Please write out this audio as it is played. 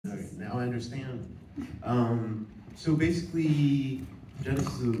now I understand. So basically,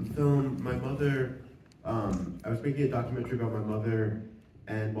 genesis of the film, my mother, I was making a documentary about my mother,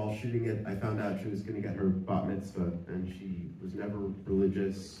 and while shooting it, I found out she was going to get her bat mitzvah, and she was never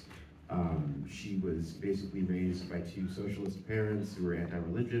religious. She was basically raised by two socialist parents who were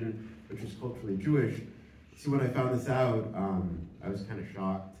anti-religion, which was culturally Jewish. So when I found this out, I was kind of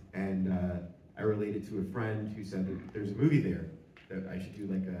shocked, and I related to a friend who said that there's a movie there that I should do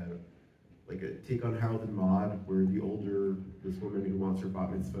like a take on Harold and Maude, where this woman who wants her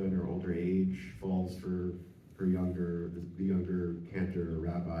bat mitzvah in her older age falls for the younger cantor or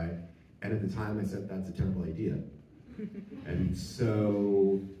rabbi. And at the time I said, that's a terrible idea. And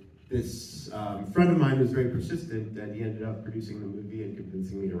so this friend of mine was very persistent, and he ended up producing the movie and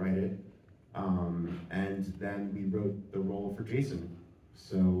convincing me to write it. And then we wrote the role for Jason,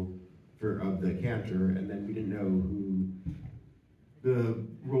 of the cantor, and then we didn't know who the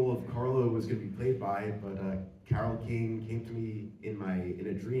role of Carla was going to be played by, but Carol King came to me in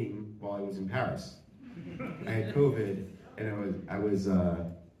a dream while I was in Paris. I had COVID, and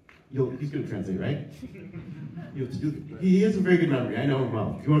he's going to translate, right? He has a very good memory. I know him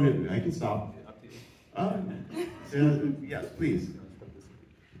well. If you want to, I can stop. Yes, please.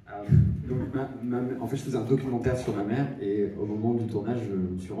 Donc, en fait, je faisais un documentaire sur ma mère, et au moment du tournage, je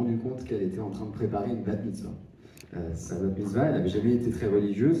me suis rendu compte qu'elle était en train de préparer une bat mitzvah. Sa bat mitzvah, elle n'avait jamais été très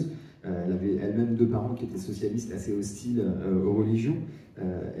religieuse. Elle avait elle-même deux parents qui étaient socialistes, assez hostiles aux religions.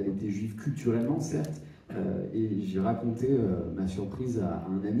 Elle était juive culturellement, certes. Et j'ai raconté ma surprise à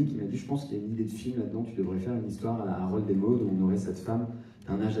un ami qui m'a dit, je pense qu'il y a une idée de film là-dedans, tu devrais faire une histoire à la Harold et Maude, où on aurait cette femme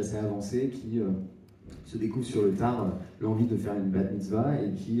d'un âge assez avancé qui se découvre sur le tard l'envie de faire une bat mitzvah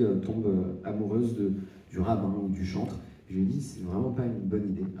et qui tombe amoureuse du rabbin ou du chantre. Je lui ai dit, c'est vraiment pas une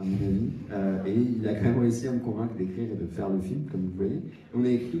bonne idée, à mon avis. Et il a quand même réussi à me convaincre d'écrire et de faire le film, comme vous voyez. On a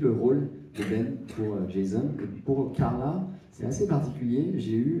écrit le rôle de Ben pour Jason. Et pour Carla, c'est assez particulier.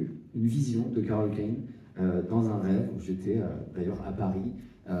 J'ai eu une vision de Carol Kane dans un rêve où j'étais d'ailleurs à Paris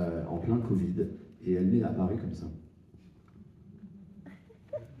en plein Covid. Et elle m'est apparue comme ça.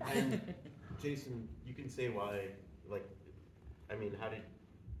 Jason, you can say why, how did,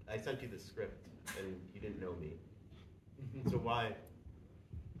 I sent you the script and you didn't know me. So why?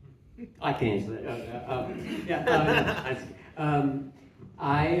 I can answer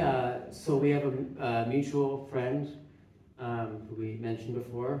that. So we have a mutual friend who we mentioned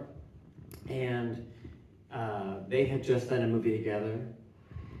before, and they had just done a movie together,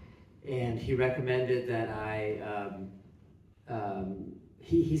 and he recommended that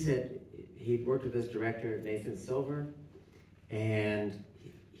he said he'd worked with this director, Nathan Silver, and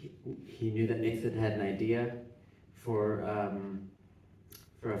he knew that Nathan had an idea for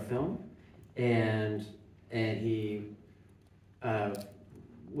a film, and he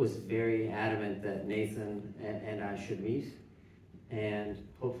was very adamant that Nathan and I should meet and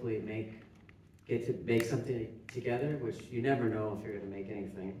hopefully get to make something together, which you never know if you're going to make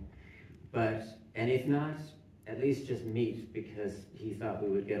anything. And if not, at least just meet, because he thought we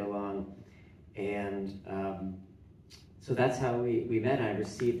would get along. And so that's how we met. I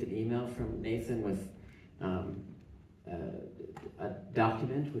received an email from Nathan with a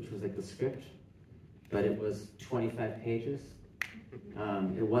document, which was like the script, but it was 25 pages.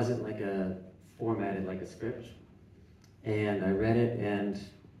 It wasn't formatted like a script. And I read it and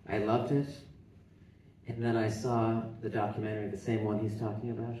I loved it. And then I saw the documentary, the same one he's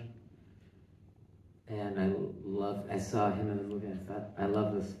talking about. And I saw him in the movie and I thought, I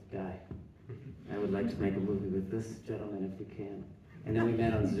love this guy. I would like to make a movie with this gentleman if we can. And then we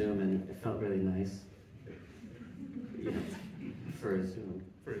met on Zoom and it felt really nice. For a Zoom.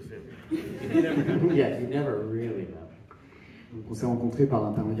 Yeah, you never really know. Donc on s'est rencontrés par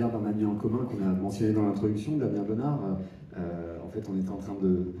l'intermédiaire d'un ami en commun qu'on a mentionné dans l'introduction, Damien Bonnard. En fait, on était en train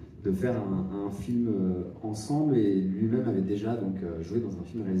de faire un film ensemble, et lui-même avait déjà joué dans un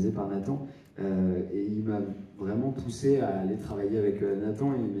film réalisé par Nathan. Et il m'a vraiment poussé à aller travailler avec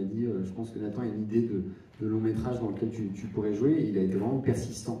Nathan, et il m'a dit je pense que Nathan a une idée de long métrage dans lequel tu pourrais jouer. Et il a été vraiment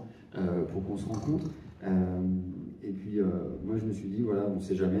persistant pour qu'on se rencontre. Et puis moi je me suis dit, voilà, on ne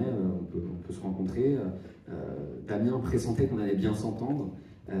sait jamais, on peut se rencontrer. Damien pressentait qu'on allait bien s'entendre,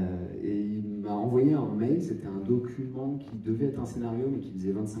 et il m'a envoyé un mail. C'était un document qui devait être un scénario mais qui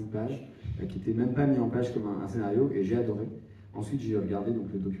faisait 25 pages, qui n'était même pas mis en page comme un scénario, et j'ai adoré. Ensuite j'ai regardé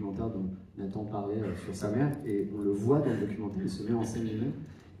le documentaire dont Nathan parlait sur sa mère, et on le voit dans le documentaire, il se met en scène lui-même,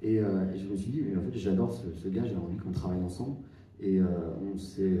 et je me suis dit, mais en fait j'adore ce gars, j'ai envie qu'on travaille ensemble. Et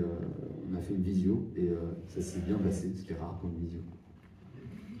on a fait une visio, et ça s'est bien passé, ce qui est rare pour une visio.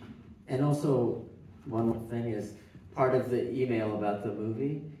 And also, one more thing is, part of the email about the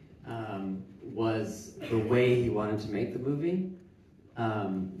movie, was the way he wanted to make the movie.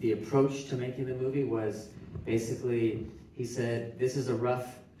 The approach to making the movie was basically, he said, this is a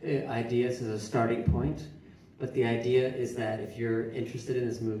rough idea, this is a starting point, but the idea is that if you're interested in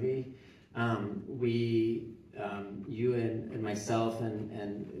this movie, you and myself and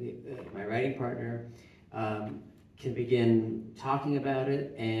my writing partner can begin talking about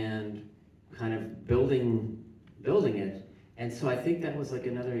it and kind of building it. And so I think that was like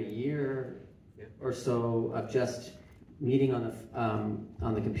another year or so of just meeting on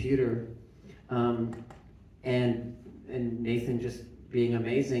the computer, and Nathan just being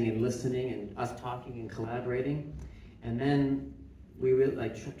amazing and listening and us talking and collaborating. And then we really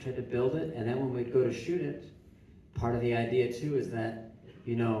tried to build it, and then when we'd go to shoot it, part of the idea too is that,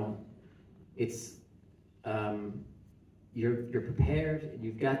 you know, it's you're prepared,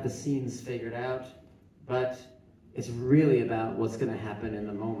 you've got the scenes figured out, but it's really about what's going to happen in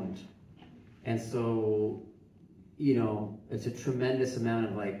the moment. And so, you know, it's a tremendous amount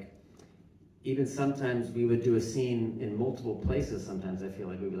of even sometimes we would do a scene in multiple places. Sometimes I feel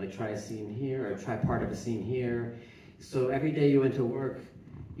like we would try a scene here or try part of a scene here. So every day you went to work,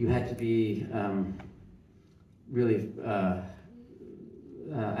 you had to be really, I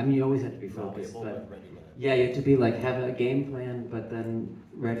mean, you always had to be focused, but yeah, you had to be have a game plan, but then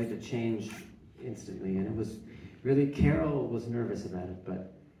ready to change instantly. And it was really, Carol was nervous about it,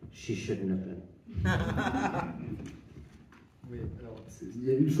 but she shouldn't have been. Oui, alors, il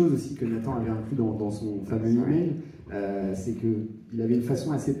y a une chose aussi que Nathan avait inclus dans son fameux email, c'est qu'il avait une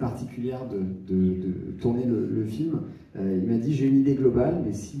façon assez particulière de tourner le film. Il m'a dit, j'ai une idée globale,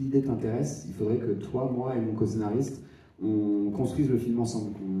 mais si l'idée t'intéresse, il faudrait que toi, moi et mon co-scénariste, on construise le film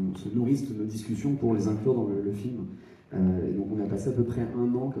ensemble, qu'on se nourrisse de nos discussions pour les inclure dans le film. Et donc on a passé à peu près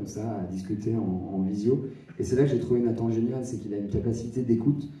 1 an comme ça à discuter en visio. Et c'est là que j'ai trouvé Nathan génial, c'est qu'il a une capacité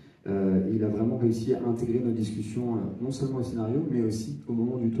d'écoute. Il a vraiment réussi à intégrer nos discussions, non seulement au scénario, mais aussi au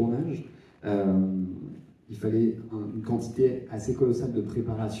moment du tournage. Il fallait une quantité assez colossale de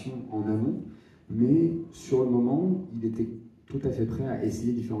préparation en amont, mais sur le moment, il était tout à fait prêt à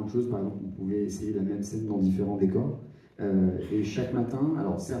essayer différentes choses. Par exemple, on pouvait essayer la même scène dans différents décors. Et chaque matin,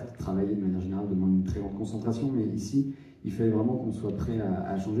 alors certes, travailler de manière générale demande une très grande concentration, mais ici, il fallait vraiment qu'on soit prêt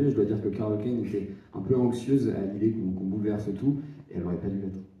à changer. Je dois dire que Carla était un peu anxieuse à l'idée qu'on bouleverse tout, et elle n'aurait pas dû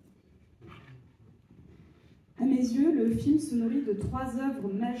l'être. À mes yeux, le film se nourrit de 3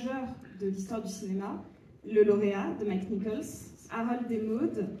 œuvres majeures de l'histoire du cinéma. Le lauréat de Mike Nichols, Harold des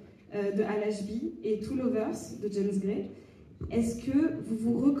Maudes de Al Ashby et Two Lovers de James Gray. Est-ce que vous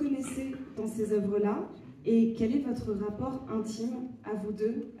vous reconnaissez dans ces œuvres-là et quel est votre rapport intime à vous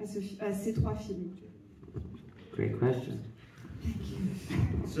deux, à ces 3 films? Great question.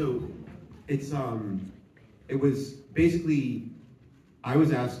 So, it was basically, I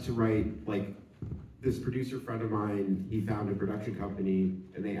was asked to write, this producer friend of mine, he found a production company,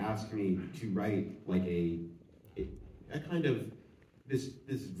 and they asked me to write a kind of this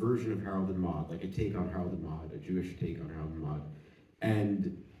version of Harold and Maude, a take on Harold and Maude, a Jewish take on Harold and Maude.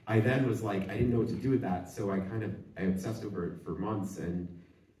 And I then was I didn't know what to do with that, so I obsessed over it for months, and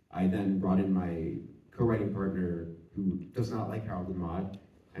I then brought in my co-writing partner who does not like Harold and Maude,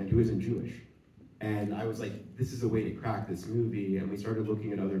 and who isn't Jewish. And I was like, this is a way to crack this movie, and we started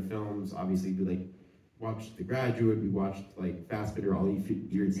looking at other films. Obviously, we watched The Graduate, we watched Fassbinder, All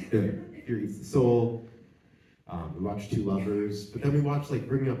Fear Eats the Soul, we watched Two Lovers, but then we watched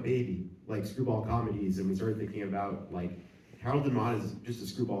Bringing Up Baby, screwball comedies, and we started thinking about Harold and Maude is just a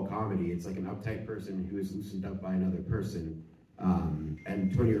screwball comedy. It's an uptight person who is loosened up by another person.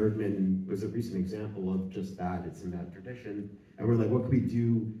 And Tony Erdmann was a recent example of just that. It's in that tradition. And we're what could we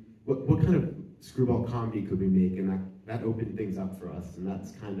do? What kind of screwball comedy could we make? And that opened things up for us. And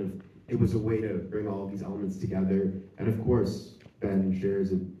that's it was a way to bring all of these elements together. And of course, Ben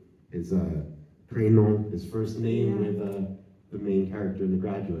shares his prénom, his first name, with the main character in The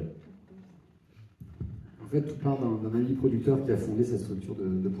Graduate. En fait, tout part d'un ami producteur qui a fondé sa structure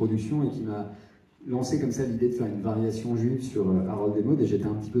de production et qui m'a lancé comme ça l'idée de faire une variation juive sur Harold des Maudes, et j'étais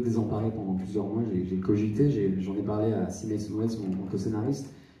un petit peu désemparé pendant plusieurs mois. J'ai cogité, j'en ai parlé à Simon West, mon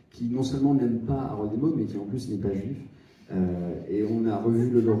co-scénariste, qui non seulement n'aime pas Harold des Maudes, mais qui en plus n'est pas juif. Et on a revu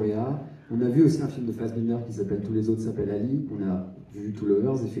le lauréat. On a vu aussi un film de Fassbinder qui s'appelle Tous les autres s'appellent Ali. On a vu Two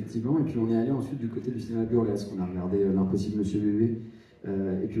Lovers, effectivement. Et puis on est allé ensuite du côté du cinéma burlesque. On a regardé L'Impossible Monsieur Bébé.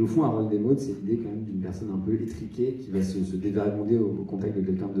 Et puis au fond, Harold des Maudes, c'est l'idée quand même d'une personne un peu étriquée qui va se dévergonder au contact de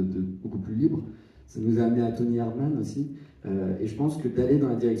quelqu'un de beaucoup plus libre. Ça nous a amené à Tony Erdmann aussi. Et je pense que d'aller dans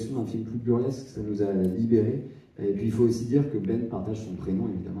la direction d'un film plus burlesque, ça nous a libérés. Et puis il faut aussi dire que Ben partage son prénom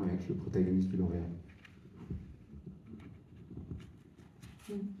évidemment avec le protagoniste du lauréat.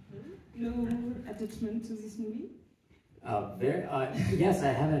 No attachment to this movie? Yes,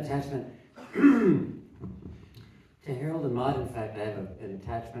 I have an attachment to Harold and Maude. In fact, I have an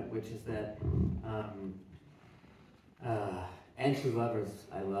attachment, which is that, and to Lovers,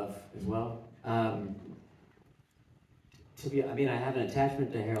 I love as well. I have an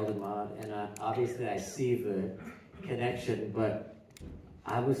attachment to Harold and Maude, and obviously I see the connection, but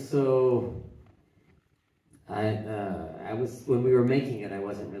I was when we were making it, I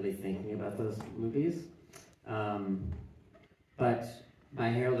wasn't really thinking about those movies. But my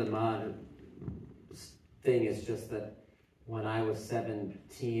Harold and Maude thing is just that when I was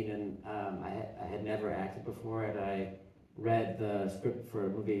 17 and I had never acted before, and I read the script for a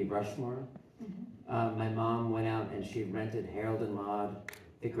movie Rushmore. My mom went out and she rented Harold and Maude,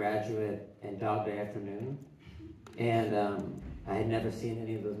 The Graduate, and Dog Day Afternoon. And I had never seen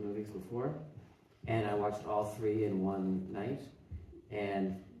any of those movies before. And I watched all three in one night.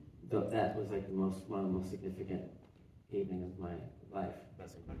 And that was like one of the most significant evenings of my life.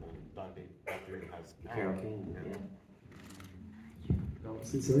 That's incredible. Dog Day Afternoon has Carol Kane, yeah.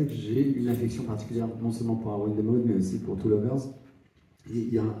 C'est vrai que j'ai une affection particulière, non seulement pour Harold et Maude, mais aussi pour Two Lovers. Et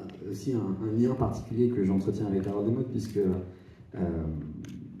il y a aussi un lien particulier que j'entretiens avec Harold et Maude, puisque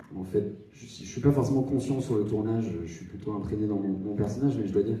en fait, je ne suis pas forcément conscient sur le tournage, je suis plutôt imprégné dans mon personnage, mais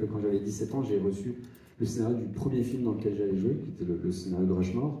je dois dire que quand j'avais 17 ans, j'ai reçu le scénario du premier film dans lequel j'allais jouer, qui était le scénario de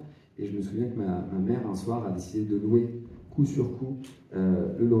Rushmore, et je me souviens que ma mère, un soir, a décidé de louer coup sur coup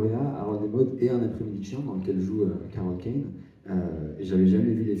le lauréat, Harold et Maude, et Un après-midi de chien, dans lequel joue Carol Kane. Et j'avais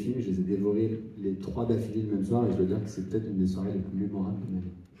jamais vu les films, je les ai dévorés les trois d'affilée le même soir, et je dois dire que c'est peut-être une des soirées les plus mémorables de ma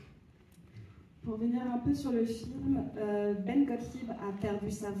vie. Pour revenir un peu sur le film, Ben Gottlieb a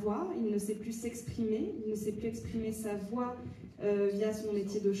perdu sa voix, il ne sait plus s'exprimer, il ne sait plus exprimer sa voix via son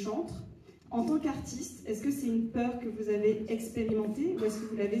métier de chantre. En tant qu'artiste, est-ce que c'est une peur que vous avez expérimentée ou est-ce que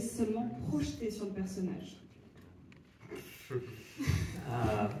vous l'avez seulement projetée sur le personnage?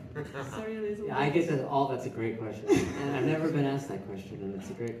 Sorry, yeah, I guess that's a great question. And I've never been asked that question, and it's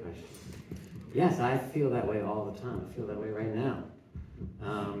a great question. Yes, I feel that way all the time. I feel that way right now.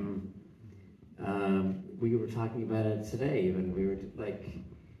 We were talking about it today, even. We were like,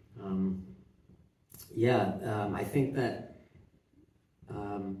 I think that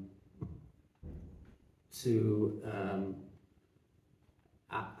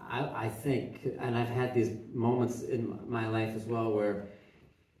I think, and I've had these moments in my life as well where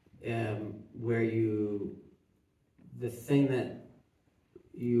the thing that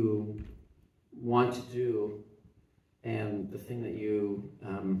you want to do and the thing that you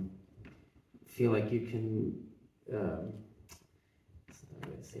feel like you can, that's not the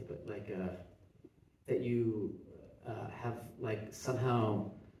way to say, but like that you have like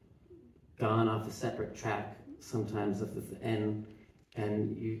somehow gone off a separate track sometimes of the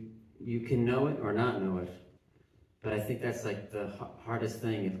and you can know it or not know it, but I think that's like the hardest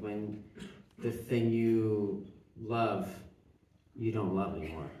thing is when the thing you love you don't love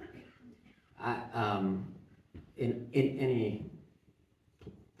anymore. In any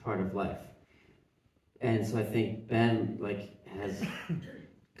part of life, and so I think Ben has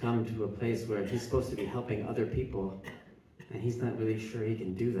come to a place where he's supposed to be helping other people, and he's not really sure he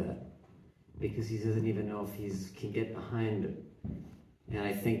can do that because he doesn't even know if he can get behind it. And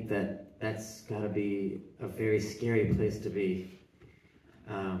I think that's got to be a very scary place to be.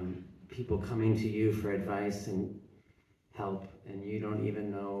 People coming to you for advice and help, and you don't even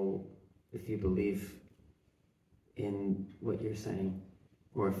know if you believe in what you're saying,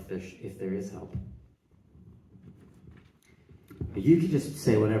 or if there is help. You could just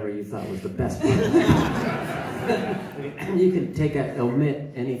say whatever you thought was the best part. You can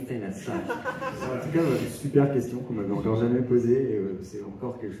omit anything that's such. En tout cas, une super question qu'on m'avait encore jamais posée, et c'est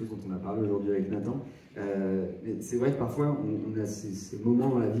encore quelque chose dont on a parlé aujourd'hui avec Nathan. Mais c'est vrai que parfois, on a ces moments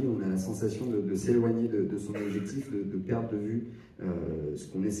dans la vie où on a la sensation de s'éloigner de son objectif, de perdre de vue ce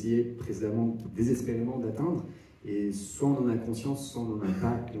qu'on essayait précédemment, désespérément d'atteindre. Et soit on en a conscience, soit on n'en a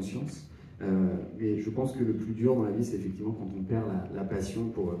pas conscience. Mais je pense que le plus dur dans la vie, c'est effectivement quand on perd la passion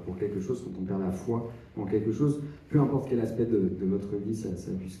pour quelque chose, quand on perd la foi en quelque chose, peu importe quel aspect de votre vie ça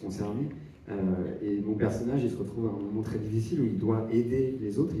puisse concerner. Et mon personnage, il se retrouve à un moment très difficile où il doit aider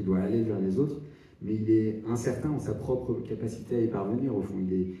les autres, il doit aller vers les autres, mais il est incertain en sa propre capacité à y parvenir au fond.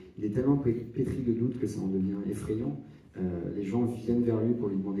 Il est tellement pétri de doutes que ça en devient effrayant. Les gens viennent vers lui pour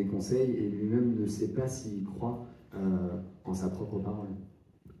lui demander conseil et lui-même ne sait pas s'il croit en sa propre parole.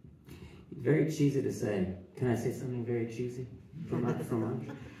 Very cheesy to say. Can I say something very cheesy from us?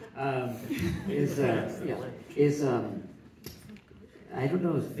 I don't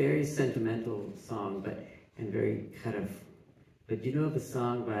know, it's a very sentimental song, but and very kind of But you know the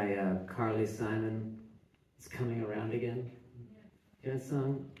song by Carly Simon, It's Coming Around Again? You know that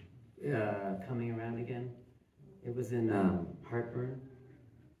song, Coming Around Again? It was in Heartburn,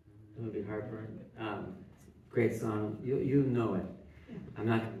 the movie Heartburn. Great song, you know it. I'm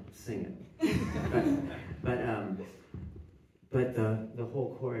not going to sing it. But the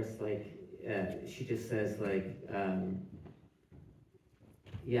whole chorus, like, she just says, like,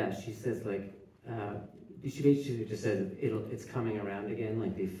 yeah, she says, like, she basically just says, it's coming around again,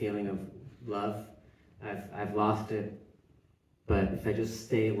 like the feeling of love. I've lost it, but if I just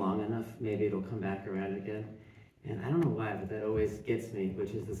stay long enough, maybe it'll come back around again. And I don't know why, but that always gets me,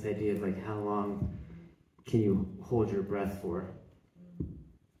 which is this idea of, like, how long can you hold your breath for?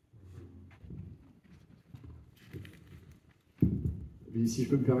 Si je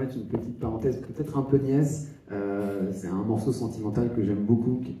peux me permettre une petite parenthèse, peut-être un peu niaise, c'est un morceau sentimental que j'aime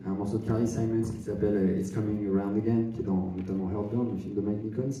beaucoup, un morceau de Carly Simon qui s'appelle It's Coming Around Again, qui est dans notamment Heartburn, le film de Mike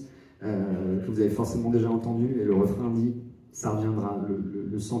Nichols, que vous avez forcément déjà entendu, et le refrain dit « ça reviendra,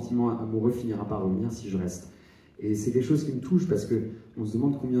 le sentiment amoureux finira par revenir si je reste ». Et c'est quelque chose qui me touche parce qu'on se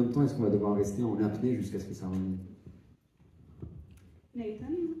demande combien de temps est-ce qu'on va devoir rester en apnée jusqu'à ce que ça revienne.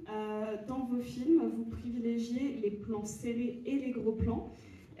 Nathan, dans vos films, vous privilégiez les plans serrés et les gros plans.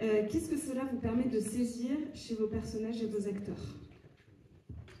 Qu'est-ce que cela vous permet de saisir chez vos personnages et vos acteurs?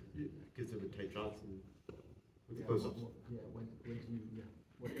 Because of the tight shots and with the close-ups. When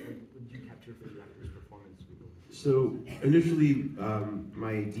do you capture for the actor's performance? So initially,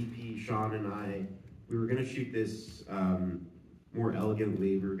 my DP Sean and we were going to shoot this more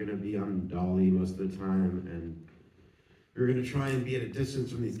elegantly. We were going to be on dolly most of the time, and we were going to try and be at a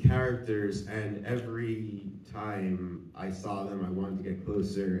distance from these characters, and every time I saw them, I wanted to get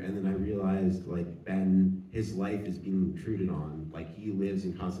closer, and then I realized, like, Ben, his life is being intruded on. Like, he lives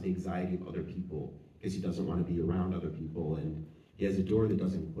in constant anxiety of other people, because he doesn't want to be around other people, and he has a door that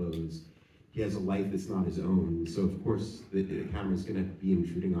doesn't close. He has a life that's not his own, so of course the camera's going to be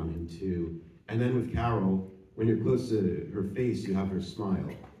intruding on him too. And then with Carol, when you're close to her face, you have her smile.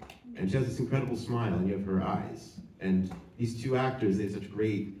 And she has this incredible smile, and you have her eyes. And these two actors, they have such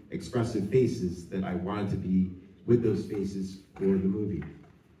great expressive faces that I wanted to be with those faces for the movie.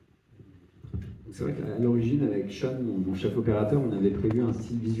 C'est vrai qu'à l'origine, avec Sean, mon chef opérateur, on avait prévu un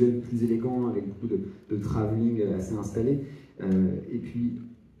style visuel plus élégant, avec beaucoup de travelling assez installé. Et puis,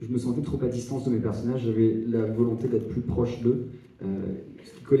 je me sentais trop à distance de mes personnages, j'avais la volonté d'être plus proche d'eux.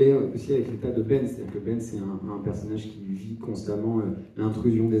 Ce qui collait aussi avec l'état de Ben, c'est-à-dire que Ben, c'est un personnage qui vit constamment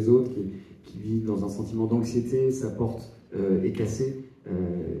l'intrusion des autres, qui vit dans un sentiment d'anxiété, sa porte est cassée,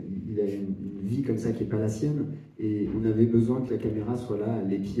 il a une vie comme ça qui n'est pas la sienne, et on avait besoin que la caméra soit là, à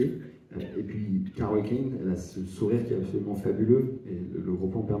les pieds. Et puis Carol Kane, elle a ce sourire qui est absolument fabuleux, et le gros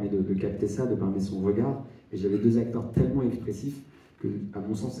plan permet de capter ça, de permettre son regard, et j'avais deux acteurs tellement expressifs que, à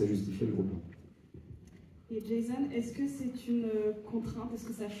mon sens, ça justifiait le gros plan. Et Jason, est-ce que c'est une contrainte? Est-ce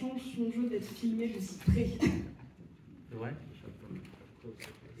que ça change son jeu d'être filmé de si près? What?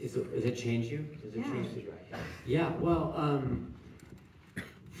 Does it change you? Does it Yeah. change you? Yeah, well,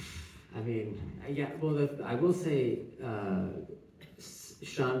 I mean, yeah, well, I will say,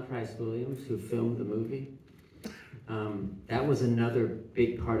 Sean Price Williams, who filmed the movie, that was another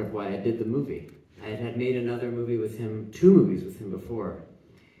big part of why I did the movie. I had made another movie with him, 2 movies with him before,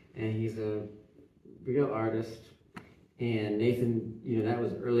 and he's a real artist. And Nathan, you know, that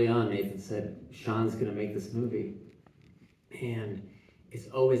was early on. Nathan said, Sean's going to make this movie, and it's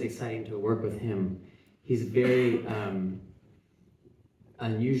always exciting to work with him. He's very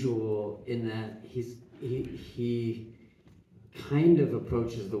unusual in that he kind of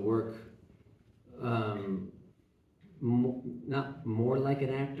approaches the work not more like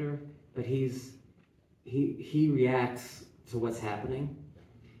an actor, but he reacts to what's happening,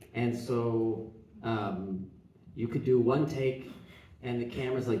 and so you could do one take and the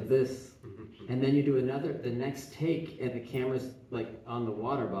camera's like this, and then you do the next take and the camera's like on the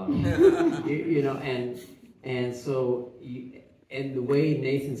water bottle. you know, and so and the way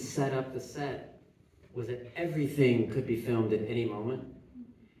Nathan set up the set was that everything could be filmed at any moment.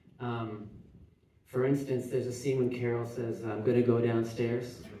 For instance, there's a scene when Carol says, I'm going to go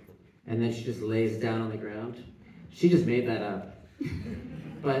downstairs, and then she just lays down on the ground. She just made that up.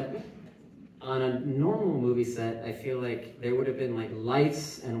 But on a normal movie set, I feel like there would have been like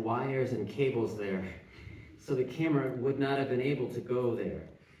lights and wires and cables there. So the camera would not have been able to go there.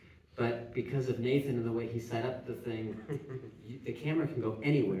 But because of Nathan and the way he set up the thing, the camera can go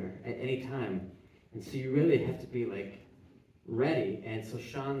anywhere at any time. And so you really have to be like ready. And so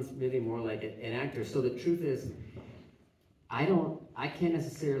Sean's really more like an actor. So the truth is, I can't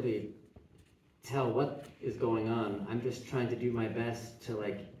necessarily tell what is going on. I'm just trying to do my best to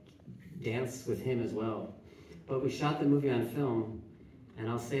like dance with him as well. But we shot the movie on film, and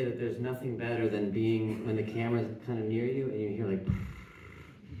I'll say that there's nothing better than being when the camera's kind of near you and you hear like,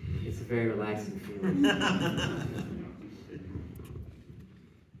 it's a very relaxing feeling.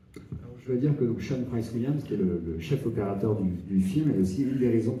 Je dois dire que donc Sean Price Williams, qui est le chef opérateur du film, est aussi une des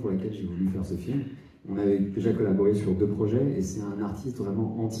raisons pour lesquelles j'ai voulu faire ce film. On avait déjà collaboré sur 2 projets et c'est un artiste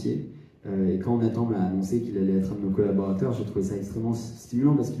vraiment entier. Et quand Nathan m'a annoncé qu'il allait être un de nos collaborateurs, j'ai trouvé ça extrêmement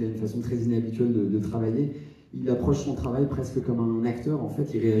stimulant parce qu'il a une façon très inhabituelle de travailler. Il approche son travail presque comme un acteur. En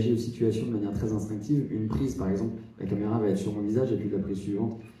fait, il réagit aux situations de manière très instinctive. Une prise, par exemple, la caméra va être sur mon visage et puis la prise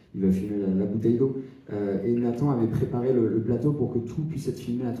suivante, il va filmer la bouteille d'eau. Et Nathan avait préparé le plateau pour que tout puisse être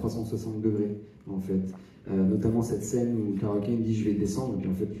filmé à 360 degrés, en fait. Notamment cette scène où Carla dit « je vais descendre », et puis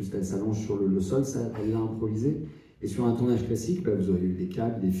en fait, juste elle s'allonge sur le sol, ça, elle l'a improvisé. Et sur un tournage classique, vous auriez eu des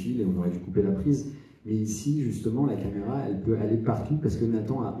câbles, des fils, et on aurait dû couper la prise. Mais ici, justement, la caméra, elle peut aller partout parce que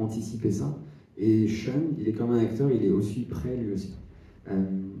Nathan a anticipé ça. Et Sean, il est comme un acteur, il est aussi prêt lui aussi.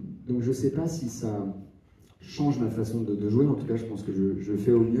 Donc je ne sais pas si ça change ma façon de jouer, en tout cas je pense que je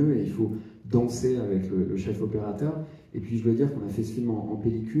fais au mieux et il faut danser avec le chef opérateur. Et puis je dois dire qu'on a fait ce film en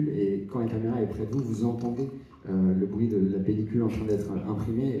pellicule et quand la caméra est près de vous, vous entendez le bruit de la pellicule en train d'être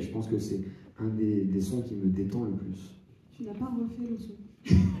imprimée et je pense que c'est un des sons qui me détend le plus. Tu n'as pas refait le son.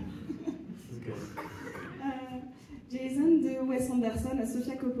 Jason, de Wes Anderson à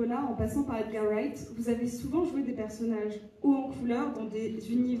Sofia Coppola, en passant par Edgar Wright, vous avez souvent joué des personnages hauts en couleur dans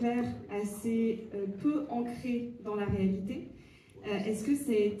des univers assez peu ancrés dans la réalité. Est-ce que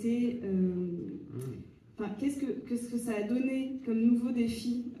ça a été... qu'est-ce que ça a donné comme nouveau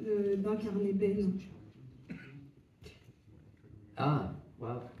défi d'incarner Ben? Ah,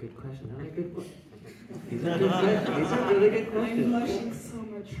 wow, good question. Good question. These are good questions. These are really good questions. I'm blushing so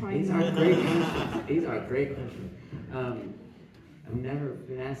much right These now. are great questions. These are great questions. I've never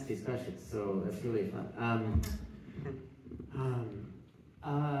been asked these questions, so that's really fun.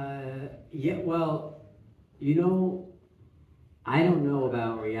 Yeah, well, you know, I don't know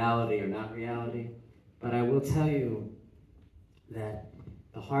about reality or not reality, but I will tell you that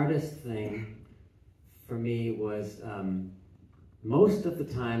the hardest thing for me was most of the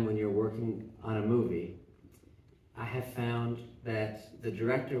time when you're working on a movie, I have found that the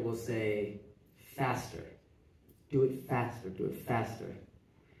director will say, faster, do it faster, do it faster.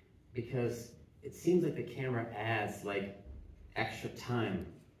 Because it seems like the camera adds like extra time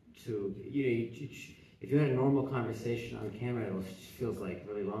to, you know, if you had a normal conversation on camera, it feels like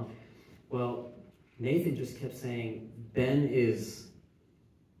really long. Well, Nathan just kept saying, Ben is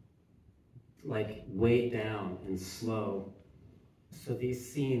like weighed down and slow. So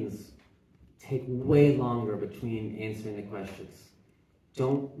these scenes take way longer between answering the questions.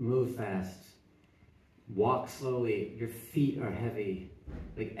 Don't move fast. Walk slowly. Your feet are heavy.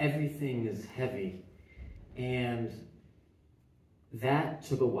 Like everything is heavy. And that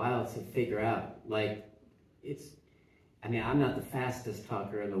took a while to figure out. Like I mean, I'm not the fastest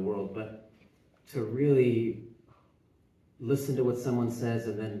talker in the world, but to really listen to what someone says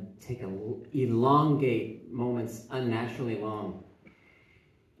and then elongate moments unnaturally long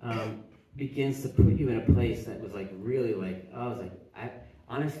begins to put you in a place that was like really like, I was like,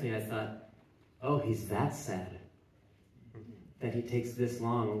 honestly, I thought, oh, he's that sad that he takes this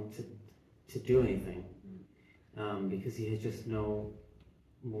long to do anything because he has just no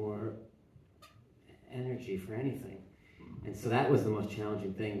more energy for anything. And so that was the most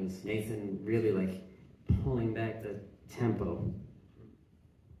challenging thing, was Nathan really like pulling back the tempo.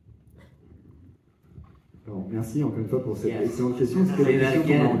 Alors, merci encore une fois pour cette excellente question. C'était la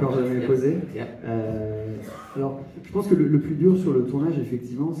question qu'on n'a encore jamais posée. Alors, je pense que le plus dur sur le tournage,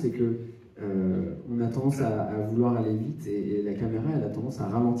 effectivement, c'est que on a tendance à vouloir aller vite et la caméra, elle a tendance à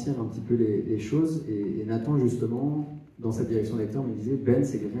ralentir un petit peu les choses. Et Nathan, justement, dans sa direction d'acteur, me disait, Ben,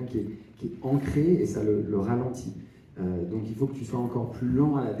 c'est quelqu'un qui est ancré et ça le ralentit. Donc, il faut que tu sois encore plus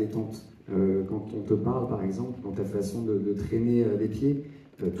lent à la détente. Quand on te parle, par exemple, dans ta façon de traîner les pieds,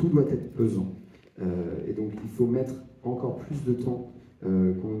 tout doit être pesant. Et donc il faut mettre encore plus de temps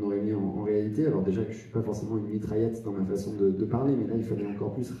qu'on aurait mis en réalité. Alors déjà que je ne suis pas forcément une mitraillette dans ma façon de parler, mais là il fallait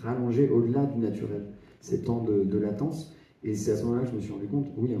encore plus rallonger au-delà du naturel ces temps de latence. Et c'est à ce moment-là que je me suis rendu compte,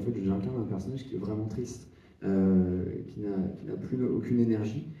 oui, en fait j'incarne un personnage qui est vraiment triste, qui n'a plus aucune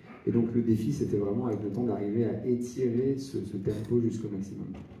énergie. Et donc le défi, c'était vraiment avec le temps d'arriver à étirer ce tempo jusqu'au maximum.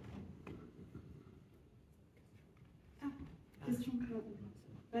 Question.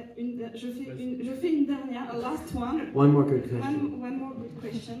 Je fais une dernière, a last one. One more good question. One more good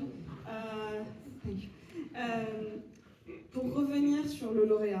question. Pour revenir sur le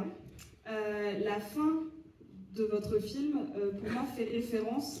lauréat, La fin de votre film, pour moi, fait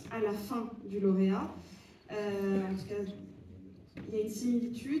référence à la fin du lauréat. En tout cas, il y a une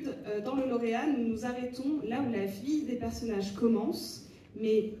similitude. Dans le lauréat, nous nous arrêtons là où la vie des personnages commence,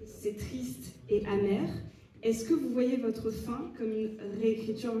 mais c'est triste et amer. Est-ce que vous voyez votre fin comme une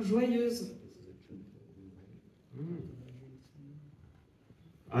réécriture joyeuse?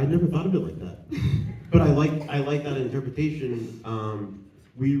 I never thought of it like that, but I like that interpretation.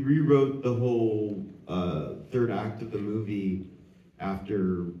 We rewrote the whole third act of the movie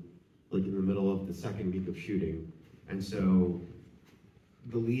after, like, in the middle of the second week of shooting, and so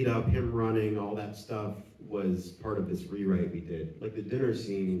the lead up, him running, all that stuff was part of this rewrite we did. Like, the dinner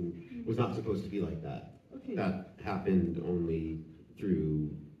scene was not supposed to be like that. Okay. That happened only through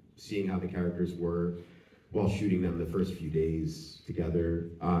seeing how the characters were while shooting them the first few days together.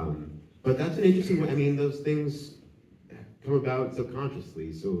 But that's an interesting way. I mean, those things come about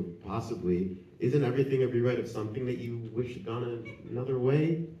subconsciously, so possibly, isn't everything a rewrite of something that you wish had gone another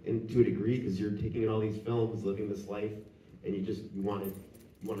way? And to a degree, because you're taking in all these films, living this life, and you want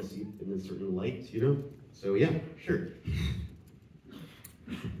to see it in a certain light, you know? So yeah, sure.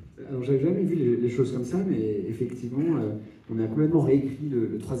 Alors j'avais jamais vu les choses comme ça, mais effectivement, on a complètement réécrit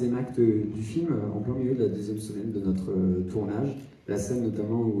le troisième acte du film en plein milieu de la deuxième semaine de notre tournage. La scène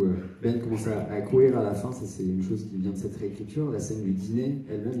notamment où Ben commence à courir à la fin, ça c'est une chose qui vient de cette réécriture. La scène du dîner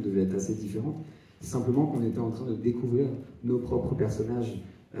elle-même devait être assez différente. Simplement qu'on était en train de découvrir nos propres personnages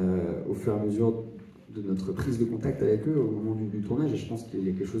au fur et à mesure de notre prise de contact avec eux au moment du tournage. Et je pense qu'il y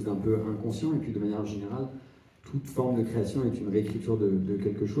a quelque chose d'un peu inconscient. Et puis de manière générale, toute forme de création est une réécriture de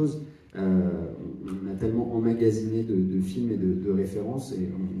quelque chose. On a tellement emmagasiné de films et de références, et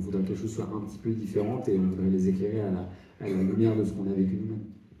on voudrait que les choses soient un petit peu différentes, et on voudrait les éclairer à la lumière de ce qu'on a vécu nous-mêmes.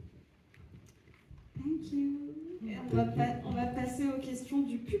 Thank you. On va passer aux questions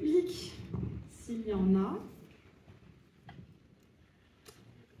du public, s'il y en a.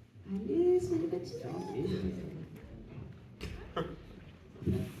 Allez, soyez petits.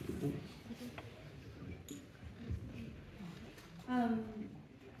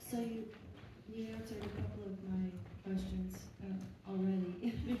 So you answered a couple of my questions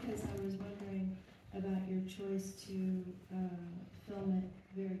already because I was wondering about your choice to film it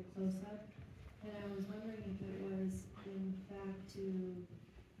very close up, and I was wondering if it was in fact to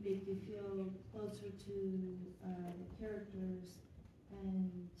make you feel closer to the characters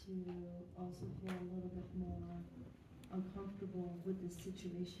and to also feel a little bit more uncomfortable with the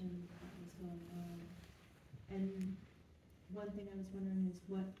situation that was going on. And one thing I was wondering is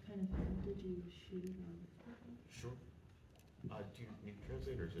what kind of film did you shoot it on? Sure. Do you need to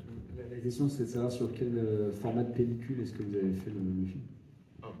translate or is it? La question c'est de savoir sur quel format de pellicule est-ce que vous avez fait le film.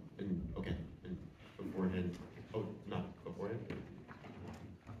 Oh, and okay, and beforehand. Oh, not beforehand.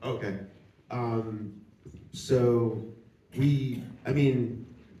 Okay. So I mean,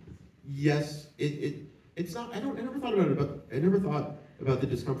 yes, it's not. I never thought about it, but I never thought about the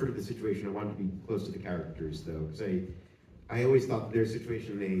discomfort of the situation. I wanted to be close to the characters, though, because I always thought that their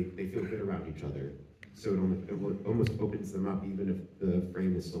situation, they feel good around each other. So it almost opens them up, even if the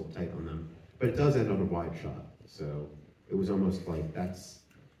frame is still tight on them. But it does end on a wide shot. So it was almost like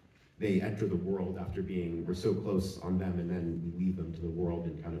they enter the world after we're so close on them, and then we leave them to the world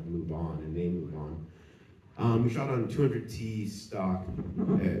and kind of move on, and they move on. We shot on 200T stock,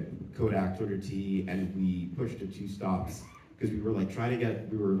 Kodak 200T, and we pushed to 2 stops because we were like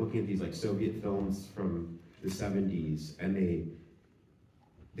we were looking at these like Soviet films from the 70s, and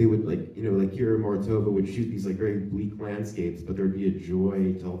they would, like, you know, like Kira Mortova would shoot these like very bleak landscapes, but there'd be a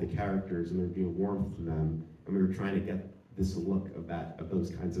joy to all the characters and there'd be a warmth in them, and we were trying to get this look of those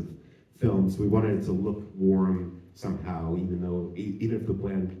kinds of films. We wanted it to look warm somehow, even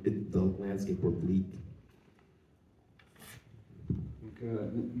if the landscape were bleak.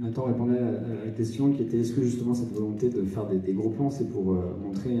 Nathan répondait à la question qui était est-ce que justement cette volonté de faire des gros plans c'est pour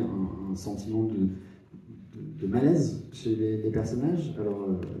montrer un sentiment de malaise chez les personnages. Alors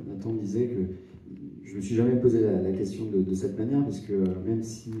Nathan disait que je me suis jamais posé la question de cette manière, parce que même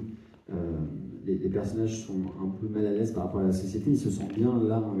si les personnages sont un peu mal à l'aise par rapport à la société, ils se sentent bien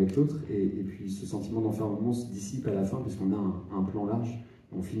l'un avec l'autre, et puis ce sentiment d'enfermement se dissipe à la fin puisqu'on a un plan large.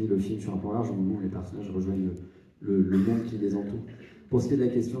 On finit le film sur un plan large au moment où les personnages rejoignent le monde qui les entoure. Pour ce qui est de la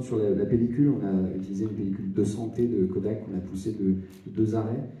question sur la pellicule, on a utilisé une pellicule 200T de Kodak qu'on a poussée de 2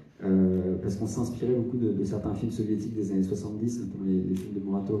 arrêts, parce qu'on s'inspirait beaucoup de certains films soviétiques des années 70, notamment les films de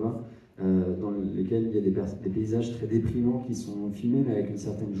Muratova, dans lesquels il y a des paysages très déprimants qui sont filmés, mais avec une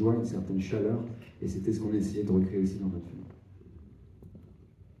certaine joie, une certaine chaleur, et c'était ce qu'on essayait de recréer aussi dans notre film.